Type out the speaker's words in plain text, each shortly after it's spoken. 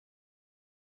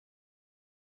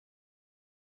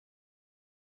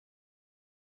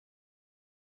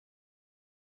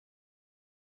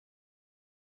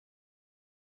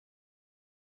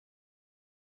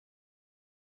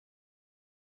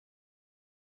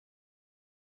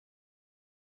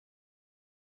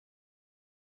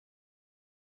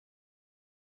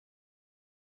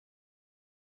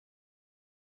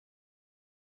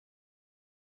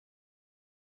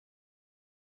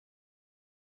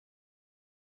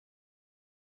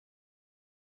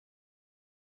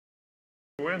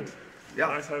Vint, Yeah.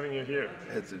 nice having you here.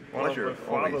 It's a pleasure.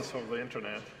 One of the fathers of the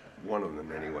internet. One of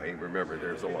them, anyway. Remember,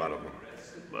 there's a lot of them.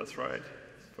 That's right,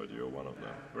 but you're one of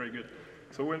them. Very good.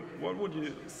 So what would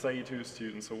you say to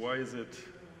students? So why is it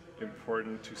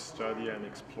important to study and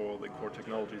explore the core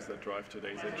technologies that drive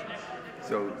today's internet?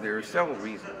 So there are several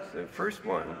reasons. The first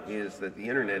one is that the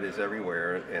internet is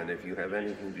everywhere, and if you have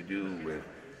anything to do with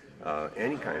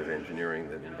any kind of engineering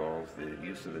that involves the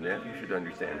use of the net, you should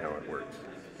understand how it works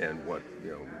and what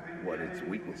its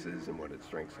weaknesses and what its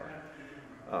strengths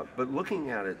are. But looking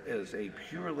at it as a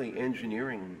purely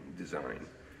engineering design,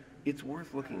 it's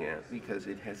worth looking at because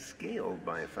it has scaled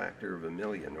by a factor of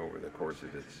 1,000,000 over the course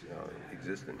of its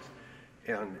existence.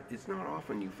 And it's not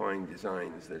often you find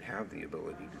designs that have the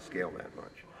ability to scale that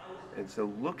much. And so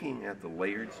looking at the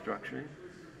layered structure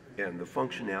and the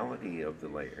functionality of the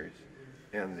layers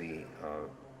and the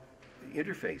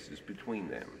interfaces between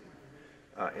them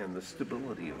and the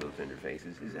stability of those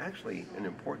interfaces is actually an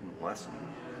important lesson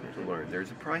to learn.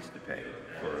 There's a price to pay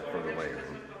for the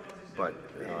layering, but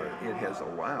it has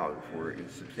allowed for a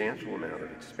substantial amount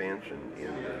of expansion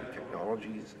in the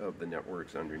technologies of the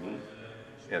networks underneath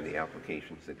and the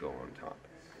applications that go on top.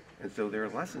 And so there are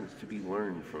lessons to be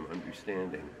learned from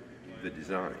understanding the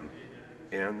design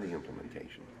and the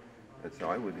implementation. And so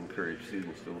I would encourage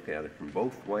students to look at it from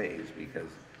both ways because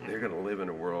they're going to live in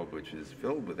a world which is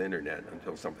filled with internet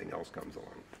until something else comes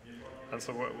along. And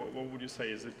so what would you say?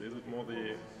 Is it more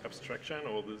the abstraction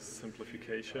or the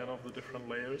simplification of the different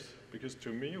layers? Because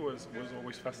to me was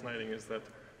always fascinating is that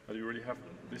you really have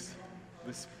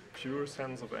this pure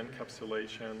sense of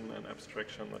encapsulation and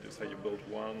abstraction that you say you build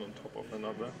one on top of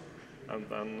another and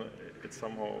then it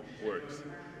somehow works.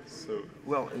 So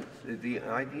well, the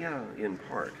idea in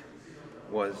part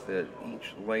was that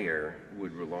each layer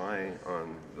would rely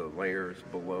on the layers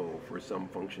below for some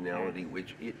functionality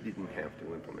which it didn't have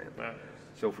to implement.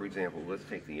 So for example, let's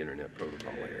take the Internet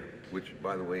Protocol layer, which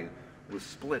by the way was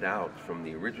split out from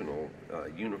the original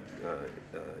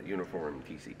uniform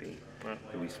TCP.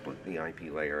 So we split the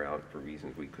IP layer out for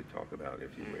reasons we could talk about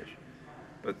if you wish.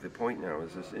 But the point now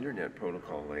is this Internet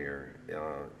Protocol layer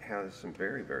has some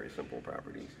very, very simple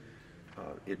properties.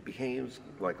 It behaves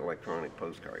like electronic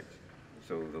postcards.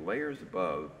 So the layers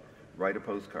above write a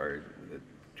postcard,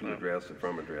 to address, a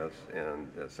from address, and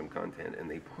some content, and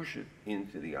they push it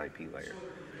into the IP layer.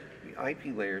 The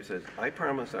IP layer says, I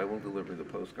promise I will deliver the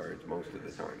postcards most of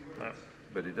the time,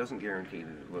 but it doesn't guarantee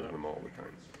to deliver them all the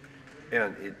time.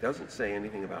 And it doesn't say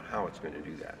anything about how it's going to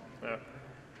do that.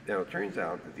 Now, it turns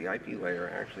out that the IP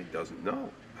layer actually doesn't know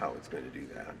how it's going to do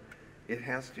that. It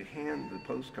has to hand the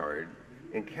postcard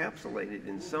encapsulated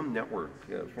in some network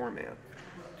format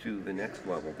to the next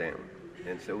level down.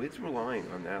 And so it's relying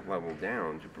on that level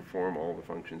down to perform all the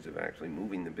functions of actually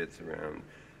moving the bits around,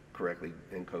 correctly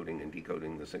encoding and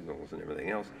decoding the signals and everything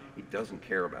else. It doesn't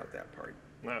care about that part.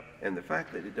 And the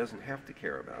fact that it doesn't have to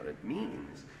care about it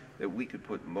means that we could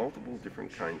put multiple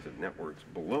different kinds of networks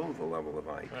below the level of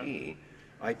IP.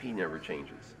 IP never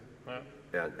changes.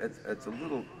 And it's a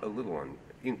little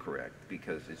incorrect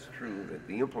because it's true that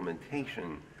the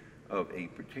implementation of a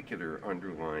particular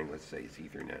underlying, let's say it's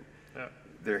Ethernet,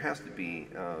 there has to be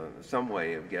some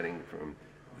way of getting from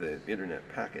the internet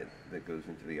packet that goes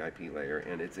into the IP layer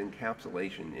and its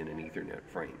encapsulation in an Ethernet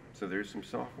frame. So there's some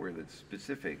software that's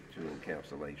specific to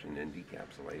encapsulation and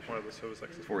decapsulation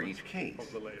for each case.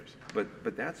 Of the layers.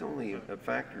 But that's only a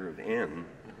factor of n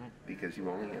because you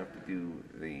only have to do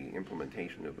the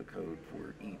implementation of the code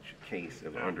for each case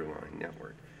of underlying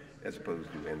network as opposed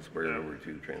to n squared over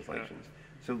 2 translations.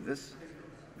 So this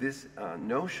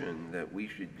notion that we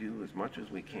should do as much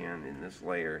as we can in this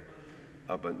layer,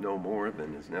 but no more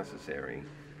than is necessary,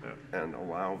 and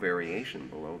allow variation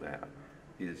below that,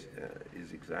 is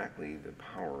exactly the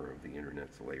power of the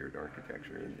Internet's layered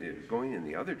architecture. Going in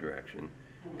the other direction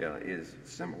is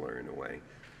similar in a way.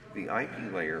 The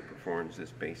IP layer performs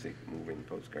this basic moving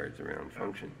postcards around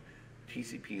function.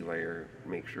 TCP layer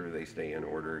makes sure they stay in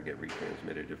order, get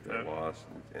retransmitted if they're lost,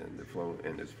 and the flow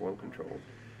is flow controlled.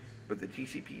 But the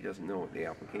TCP doesn't know what the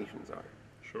applications are.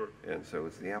 Sure. And so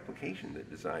it's the application that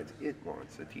decides it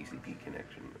wants a TCP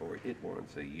connection or it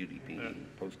wants a UDP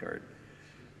postcard.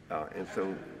 And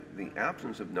so the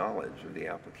absence of knowledge of the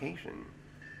application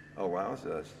allows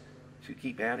us to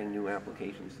keep adding new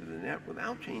applications to the net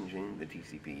without changing the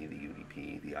TCP, the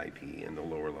UDP, the IP, and the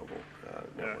lower level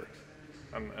networks.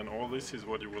 And all this is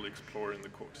what you will explore in the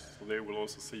course. So they will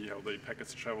also see how the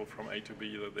packets travel from A to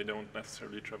B, that they don't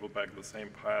necessarily travel back the same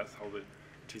path, how the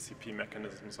TCP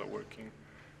mechanisms are working.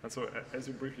 And so as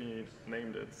you briefly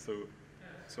named it, so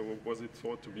was it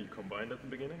thought to be combined at the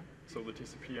beginning? So the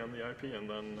TCP and the IP, and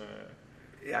then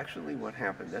Actually, what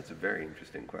happened, that's a very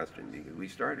interesting question, because we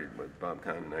started with Bob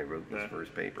Kahn and I wrote this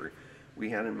first paper. We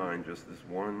had in mind just this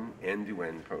one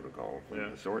end-to-end protocol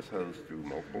from the source host through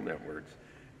multiple networks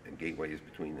and gateways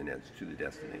between the nets to the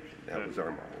destination. That was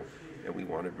our model. And we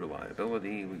wanted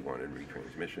reliability, we wanted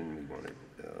retransmission, we wanted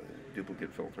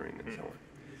duplicate filtering, and so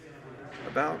on.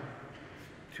 About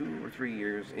 2 or 3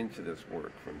 years into this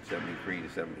work, from 73 to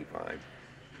 75,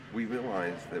 we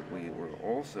realized that we were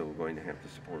also going to have to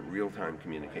support real-time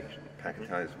communication,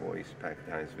 packetized voice,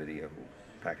 packetized video,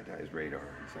 packetized radar,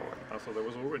 and so on. So there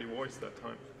was already voice that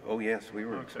time? Oh yes, we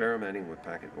were experimenting with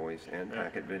packet voice and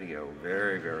packet video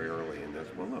very, very early in this.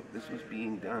 Well look, this was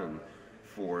being done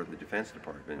for the Defense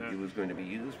Department. It was going to be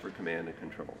used for command and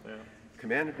control.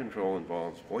 Command and control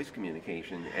involves voice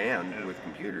communication and, with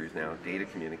computers now, data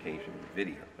communication with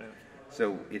video.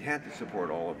 So it had to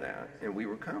support all of that, and we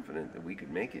were confident that we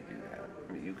could make it do that.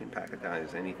 I mean, you can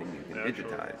packetize anything you can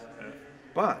digitize.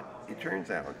 But it turns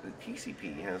out that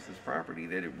TCP has this property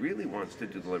that it really wants to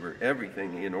deliver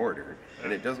everything in order,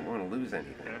 and it doesn't want to lose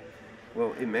anything.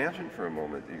 Well, imagine for a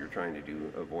moment that you're trying to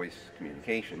do a voice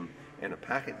communication and a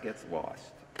packet gets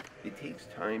lost. It takes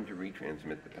time to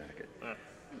retransmit the packet.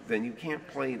 Then you can't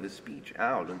play the speech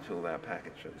out until that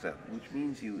packet shows up, which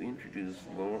means you introduce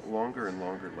longer and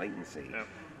longer latency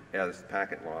as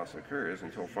packet loss occurs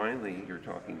until finally you're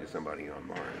talking to somebody on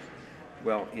Mars.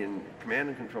 Well, in command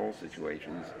and control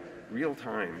situations,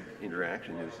 real-time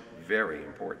interaction is very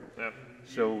important.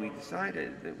 So we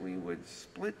decided that we would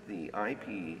split the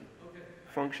IP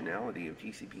functionality of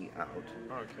TCP out.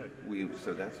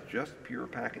 So that's just pure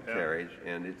packet carriage,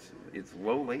 and it's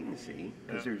low latency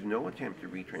because there's no attempt to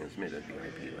retransmit at the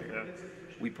IP layer.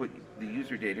 We put the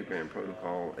user datagram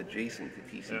protocol adjacent to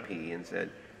TCP and said,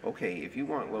 okay, if you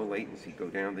want low latency, go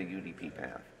down the UDP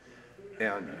path.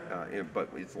 But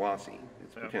it's lossy.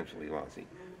 It's potentially lossy.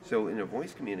 So in a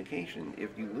voice communication,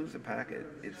 if you lose a packet,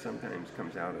 it sometimes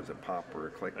comes out as a pop or a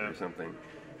click or something.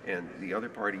 And the other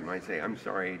party might say, I'm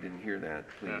sorry, I didn't hear that.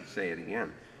 Please say it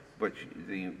again. But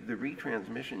the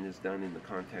retransmission is done in the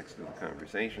context of the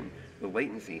conversation. The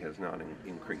latency has not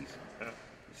increased.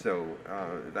 So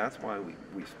that's why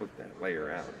we split that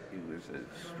layer out. It was a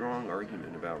strong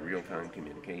argument about real-time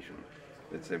communication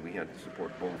that said we had to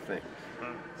support both things.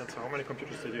 And so how many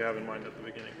computers did you have in mind at the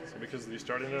beginning? So because the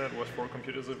starting net was 4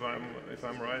 computers, if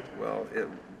I'm right? Well,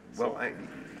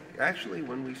 actually,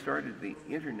 when we started the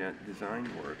internet design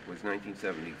work was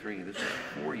 1973. This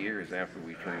was 4 years after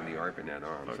we turned the ARPANET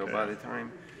on. So by the time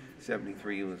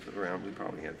 73 was around, we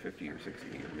probably had 50 or 60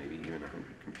 or maybe even 100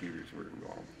 computers were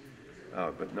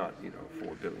involved, but not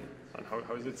 4 billion. And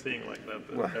how is it seeing like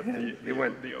that?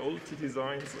 Well, the old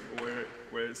designs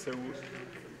were so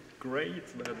great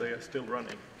that they are still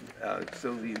running.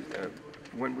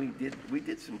 When we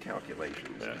did some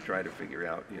calculations to try to figure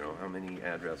out, how many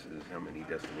addresses, how many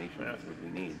destinations would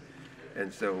we need,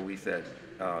 and so we said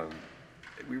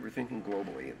we were thinking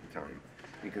globally at the time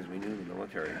because we knew the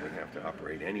military would have to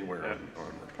operate anywhere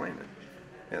on the planet,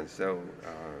 and so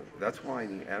that's why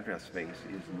the address space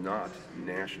is not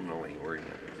nationally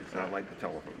oriented. It's not like the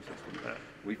telephone system.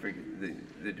 We figured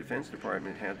the Defense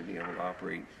Department had to be able to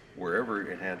operate wherever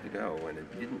it had to go, and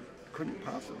it couldn't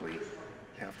possibly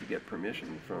have to get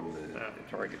permission from the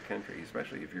target country,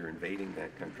 especially if you're invading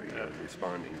that country and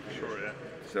responding to it.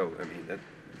 So, I mean,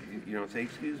 you don't say,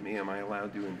 excuse me, am I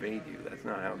allowed to invade you? That's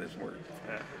not how this works.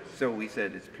 So we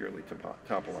said it's purely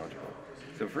topological.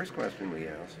 So the first question we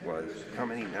asked was, how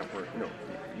many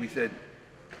we said,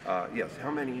 yes, how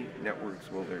many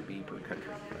networks will there be per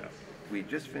country? We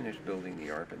just finished building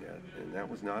the ARPANET, and that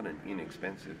was not an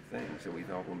inexpensive thing, so we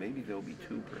thought, well, maybe there'll be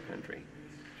 2 per country,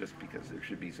 just because there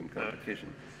should be some competition.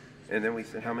 And then we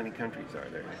said, how many countries are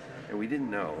there? And we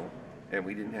didn't know, and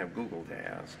we didn't have Google to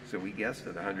ask, so we guessed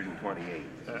at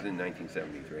 128. This was in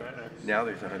 1973. Now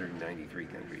there's 193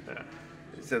 countries.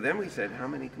 So then we said, how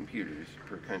many computers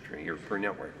per country, or per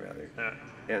network rather?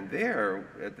 And there,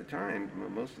 at the time,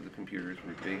 most of the computers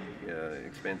were big,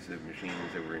 expensive machines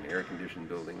that were in air-conditioned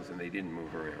buildings, and they didn't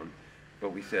move around.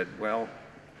 But we said, well,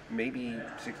 maybe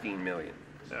 16 million.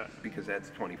 Because that's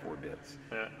 24 bits.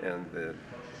 And the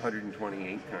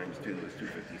 128 times 2 is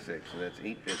 256, and that's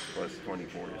 8 bits plus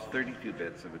 24 is 32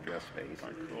 bits of address space.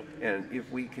 And if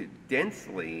we could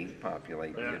densely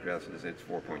populate the addresses, it's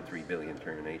 4.3 billion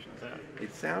terminations.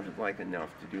 It sounded like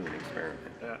enough to do an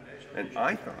experiment. And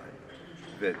I thought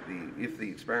that if the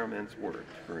experiments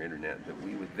worked for internet, that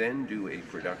we would then do a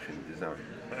production design.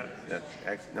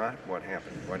 That's not what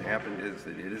happened. What happened is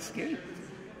that it escaped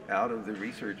out of the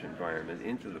research environment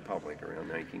into the public around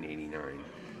 1989.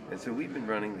 And so we've been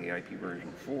running the IP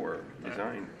version 4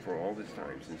 design for all this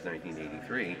time, since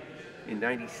 1983. In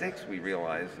 96, we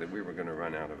realized that we were going to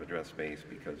run out of address space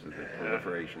because of the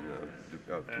proliferation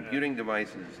of computing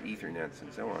devices, Ethernets,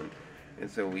 and so on.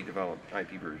 And so we developed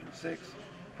IP version 6,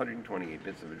 128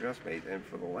 bits of address space, and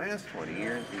for the last 20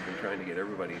 years, we've been trying to get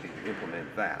everybody to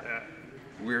implement that.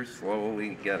 We're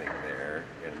slowly getting there,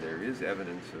 and there is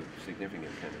evidence of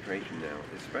significant penetration now,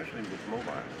 especially with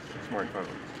mobiles, smartphones,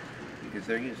 because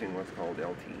they're using what's called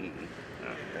LTE, which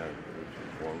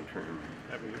is long-term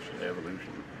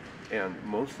evolution. And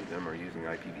most of them are using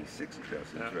IPv6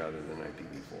 addresses rather than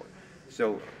IPv4.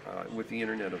 So with the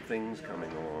Internet of Things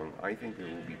coming along, I think there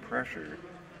will be pressure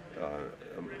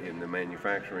in the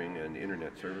manufacturing and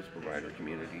internet service provider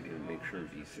community to make sure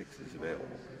V6 is available.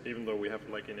 Even though we have,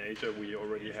 like in Asia, we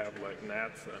already have like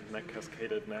nets and net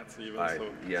cascaded nets even, so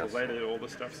they did all the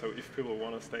stuff. So if people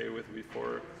want to stay with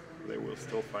V4, they will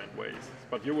still find ways.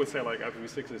 But you would say like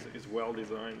IPv6 is well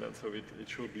designed, and so it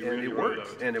should be really rolled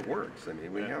out. And it works. I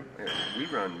mean, we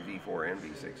run V4 and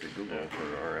V6 at Google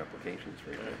for our applications,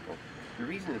 for example. The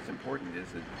reason it's important is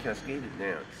that cascaded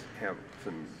nets have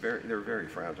they're very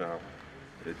fragile.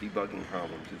 The debugging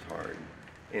problems is hard.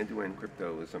 End-to-end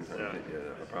crypto is sometimes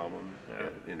a problem.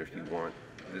 And if you want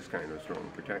this kind of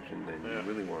strong protection, then you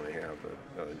really want to have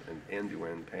an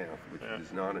end-to-end path which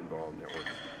does not involve network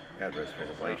address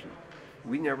translation.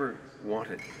 We never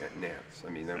wanted nets.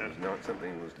 I mean, that was not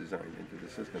something that was designed into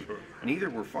the system. Neither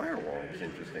were firewalls,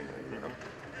 interestingly enough.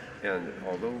 And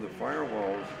although the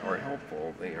firewalls are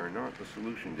helpful, they are not the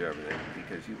solution to everything,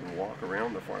 because you can walk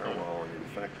around the firewall and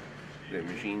infect the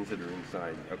machines that are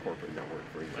inside a corporate network,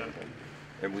 for example.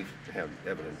 And we've had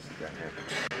evidence that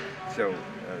happens. So,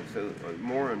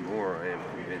 more and more I am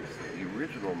convinced that the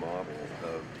original model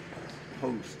of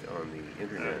host on the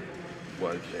internet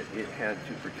was that it had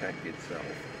to protect itself.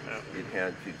 It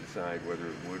had to decide whether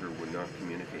it would or would not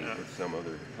communicate with some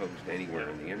other host anywhere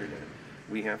on the internet.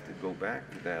 We have to go back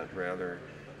to that rather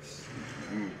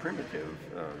primitive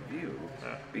view,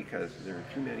 because there are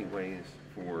too many ways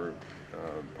for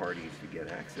parties to get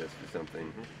access to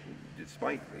something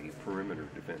despite the perimeter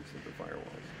defense of the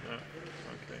firewalls.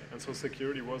 Okay, and so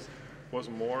security was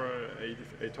more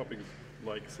a topic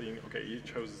like saying, okay,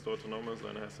 each host is autonomous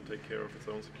and has to take care of its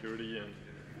own security. And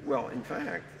well, in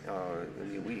fact,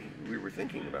 we were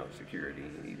thinking about security,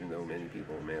 even though many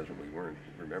people imagine we weren't.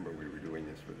 Remember, we were doing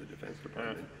this for the Defense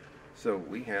Department. So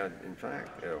we had, in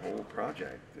fact, a whole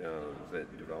project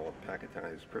that developed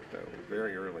packetized crypto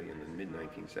very early in the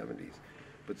mid-1970s.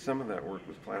 But some of that work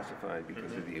was classified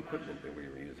because of the equipment that we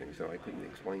were using, so I couldn't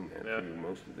explain that to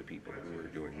most of the people who were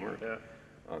doing work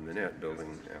on the net,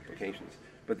 building applications.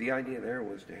 But the idea there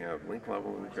was to have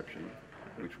link-level encryption,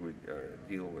 which would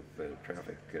deal with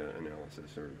traffic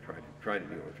analysis, or try to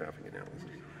deal with traffic analysis,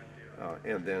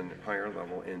 and then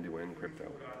higher-level end-to-end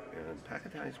crypto. And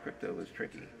packetized crypto is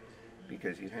tricky,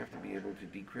 because you have to be able to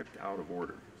decrypt out of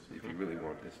order if you really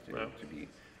want this to be.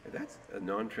 And that's a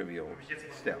non-trivial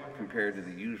step compared to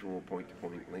the usual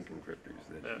point-to-point link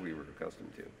encryptors that we were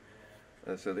accustomed to.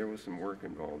 So there was some work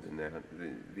involved in that.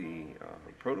 The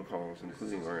protocols,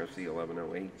 including RFC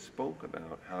 1108, spoke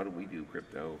about how do we do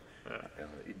crypto.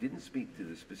 It didn't speak to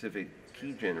the specific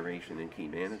key generation and key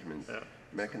management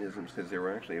mechanisms, because there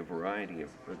were actually a variety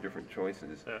of different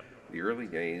choices. The early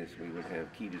days, we would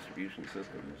have key distribution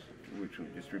systems, which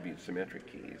would distribute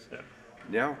symmetric keys.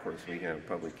 Now, of course, we have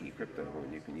public key crypto,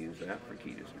 and you can use that for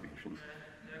key distribution.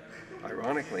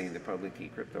 Ironically, the public key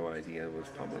crypto idea was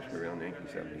published around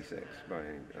 1976 by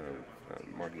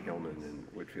Marty Hellman and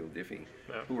Whitfield Diffie,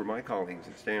 who were my colleagues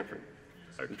at Stanford.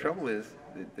 The trouble is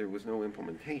that there was no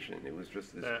implementation. It was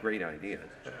just this great idea.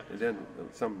 And then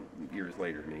some years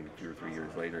later, maybe 2 or 3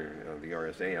 years later, the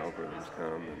RSA algorithms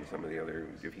come and some of the other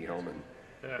Diffie-Hellman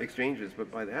exchanges.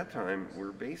 But by that time,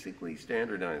 we're basically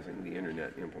standardizing the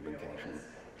internet implementation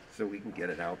so we can get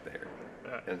it out there.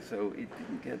 And so it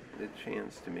didn't get the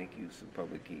chance to make use of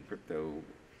public key crypto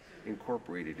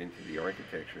incorporated into the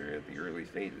architecture at the early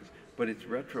stages. But it's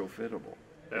retrofittable.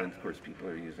 And of course, people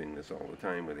are using this all the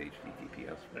time with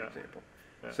HTTPS, for example.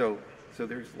 So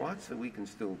there's lots that we can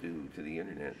still do to the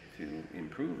internet to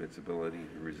improve its ability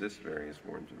to resist various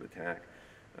forms of attack,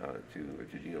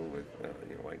 to deal with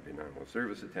like denial of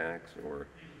service attacks or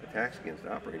attacks against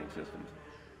operating systems.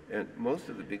 And most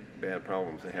of the big bad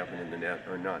problems that happen in the net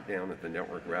are not down at the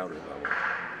network router level.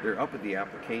 They're up at the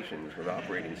applications with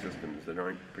operating systems that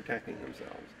aren't protecting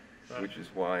themselves, which is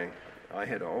why I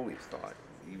had always thought,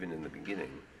 even in the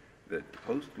beginning, that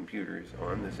host computers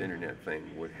on this internet thing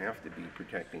would have to be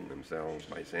protecting themselves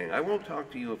by saying, I won't talk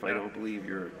to you if I don't believe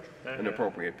you're an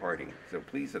appropriate party, so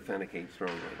please authenticate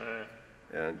strongly.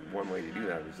 And one way to do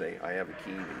that is say, I have a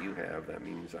key that you have, that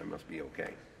means I must be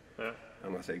okay. Yeah.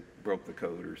 Unless I broke the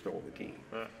code or stole the key.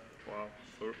 Yeah. Wow.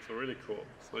 So really cool.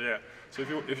 So yeah. So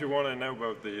if you want to know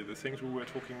about the things we were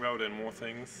talking about and more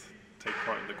things, take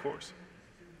part in the course.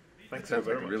 Thanks That sounds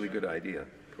very like a much. really good idea.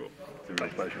 Cool. It's a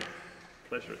real pleasure.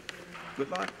 Pleasure.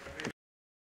 Good luck.